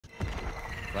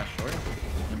Flash short.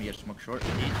 Let me get smoke short.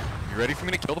 You ready for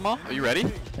me to kill them all? Are you ready?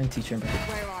 I'm teaching.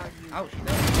 Where are you? Ouch.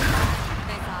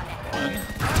 One,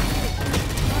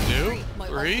 two,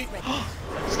 three.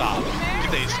 Stop.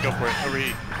 Please go for it.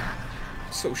 Hurry.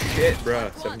 So shit,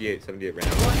 bruh. 78 right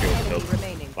now. One enemy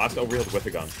remaining. Last overhealed with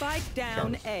a gun. Spike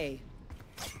down A.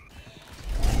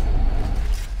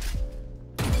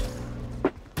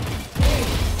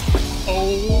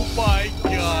 Oh my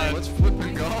god. Let's flip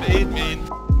and go. Fade main.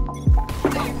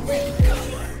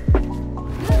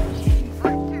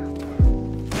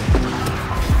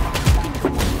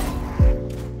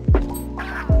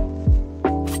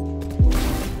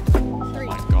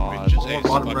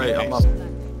 Bottom right, I'm up. You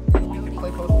can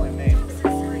play post point main.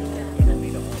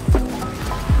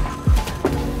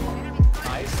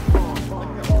 Nice.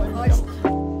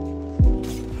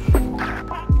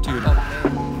 Dude.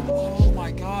 Oh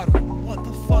my god. What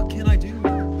the fuck can I do?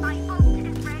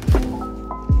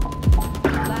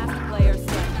 Last player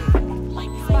standing.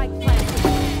 Spike planted.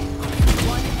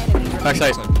 One enemy remaining.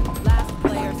 Backside. Last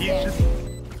player standing.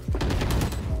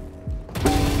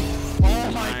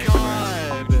 Oh my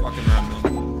god. Fucking random.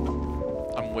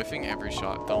 I'm whiffing every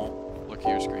shot. Don't look at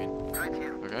your screen.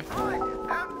 Okay?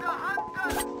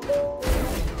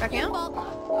 Back in?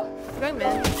 Going mid.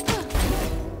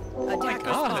 Attack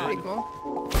God. Pretty cool.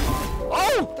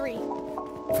 Oh! 3.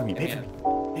 For me, baby.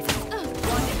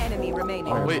 One enemy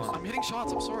remaining. Oh, wait. I'm hitting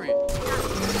shots. I'm sorry.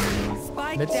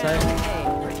 Spike Mid-side. down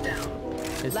A.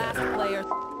 His Last side. player.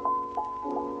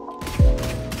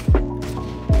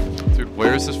 Dude,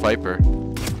 where is this Viper?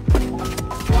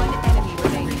 One enemy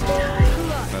remaining.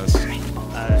 Nice.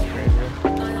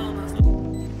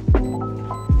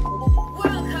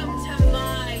 Welcome to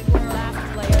my world. Last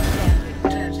player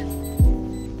standing.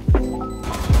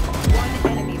 One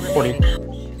enemy 40. remaining.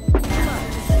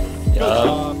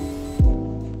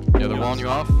 Yeah, they're walling you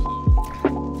off.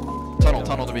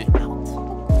 Tunnel to B.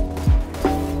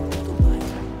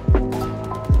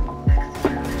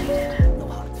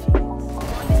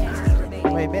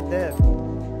 Wait, mid there.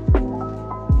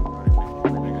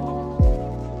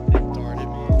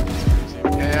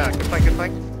 Yeah, good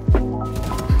fight.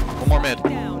 One more mid.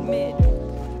 Down mid.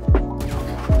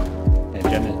 And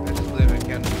Jen. I just live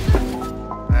again.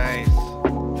 Nice.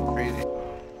 Crazy.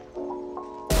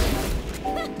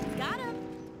 Got him.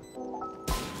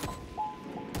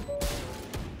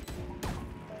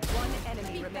 One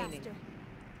enemy remaining.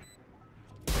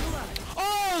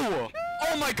 Oh!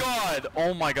 Oh my god!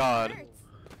 Oh my god.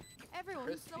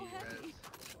 Everyone's so heavy.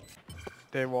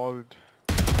 They walled.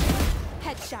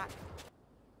 Headshot.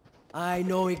 I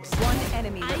know exactly. One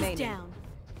enemy Eyes remaining. down.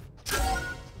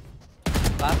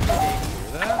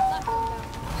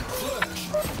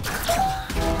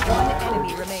 One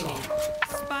enemy remaining.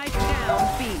 Spike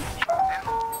down B.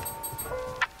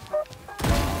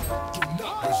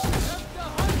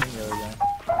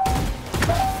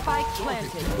 Spike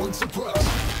planted.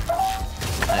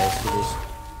 Nice, it is.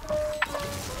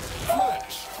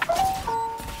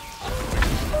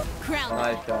 Crown.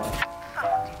 Nice job.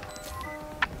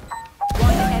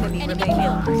 One enemy Enemy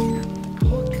remaining.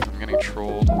 killed. I'm getting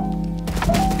trolled.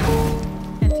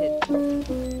 Planted.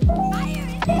 Fire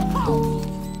in the hole.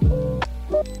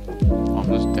 I'm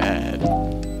just dead.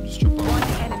 Just jump on. One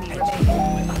enemy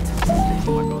remaining.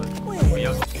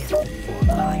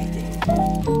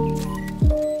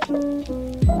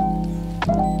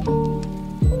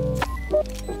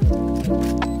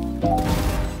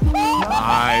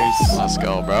 Nice. Let's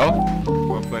go, bro.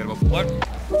 Well played, well played. What?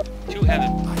 2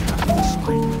 heaven.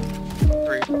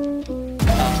 3.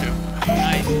 Down 2.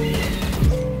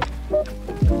 Nice.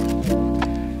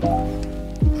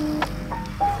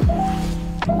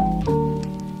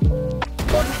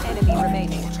 One enemy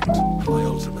remaining. My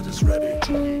ultimate is ready.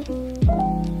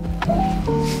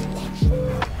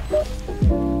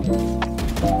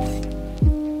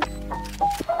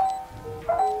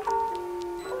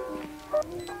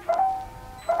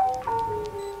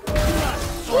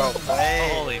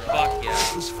 Holy fuck yeah.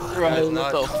 Right,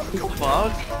 what the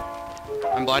fuck?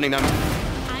 I'm blinding them.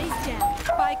 Eyes down.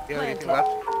 Spike You have anything planted.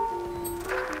 left?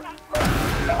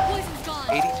 Poison's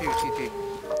gone. 82 CT.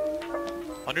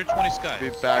 120 Sky. Be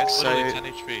back It's literally site.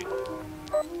 10 HP.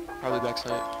 Probably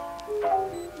backside.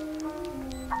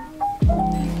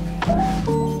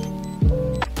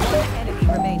 One enemy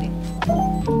remaining.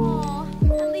 Aw,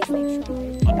 at least they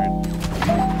tried.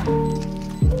 100.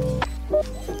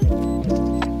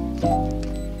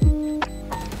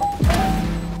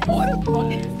 What a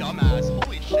fucking dumbass.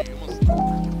 Holy shit, you almost...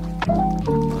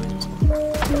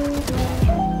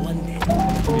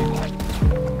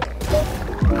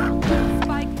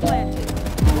 Spike planted.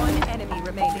 One enemy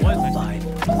remaining.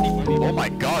 Oh my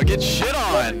god, get shit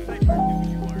on!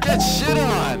 Get shit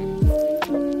on!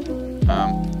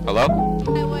 Hello?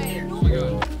 Hey, wait.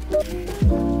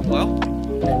 Hello?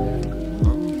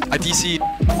 I DC'd.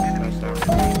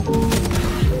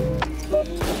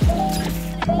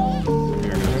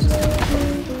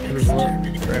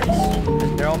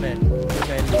 They're all mid.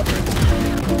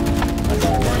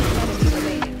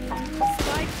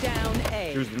 Spike down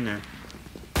A. Who's in there?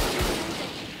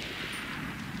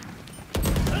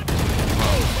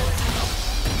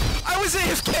 I was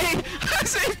AFK! I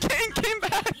was AFK and came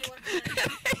back!